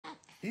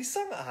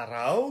Isang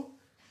araw,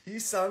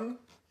 isang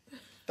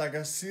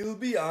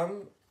taga-silbi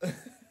ang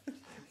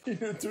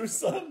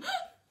inutusan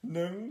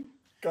ng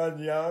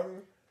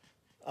kanyang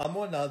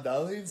amo na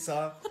dalhin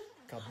sa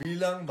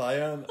kabilang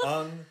bayan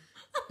ang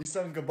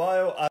isang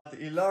kabayo at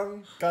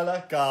ilang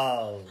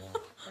kalakal.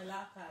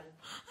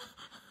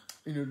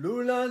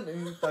 Inululan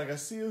ng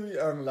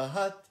taga-silbi ang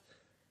lahat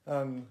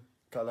ang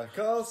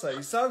kalakal sa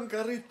isang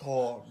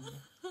kariton.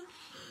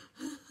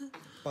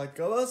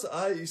 Pagkalas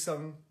ay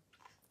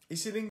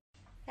isiling.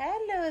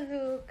 Hello,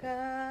 Lucas.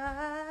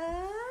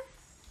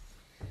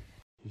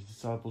 His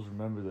disciples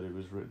remembered that it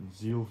was written,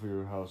 "Zeal for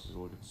your houses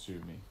will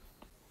consume me."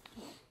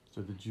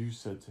 So the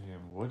Jews said to him,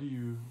 "What do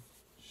you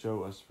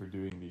show us for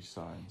doing these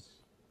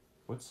signs?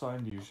 What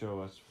sign do you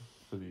show us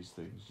for these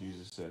things?"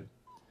 Jesus said,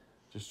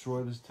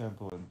 "Destroy this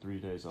temple, and 3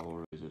 days I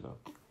will raise it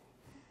up."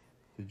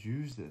 The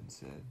Jews then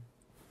said,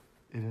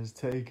 "It has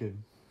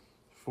taken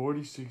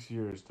 46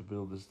 years to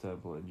build this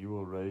temple, and you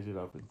will raise it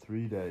up in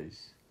 3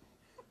 days."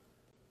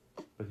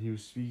 But he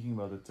was speaking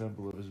about the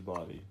temple of his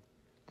body.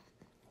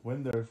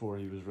 When therefore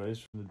he was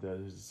raised from the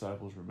dead, his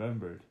disciples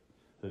remembered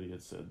that he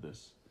had said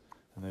this,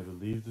 and they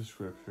believed the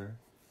scripture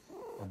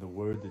and the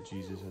word that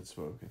Jesus had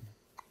spoken.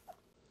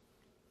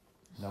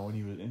 Now when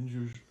he was in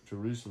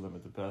Jerusalem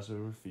at the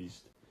Passover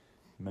feast,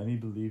 many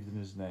believed in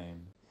his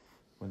name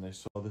when they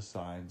saw the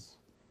signs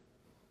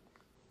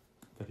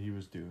that he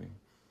was doing.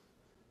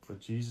 But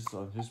Jesus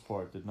on his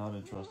part did not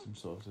entrust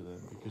himself to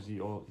them, because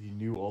he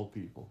knew all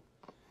people,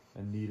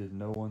 and needed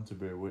no one to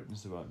bear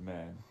witness about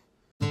man,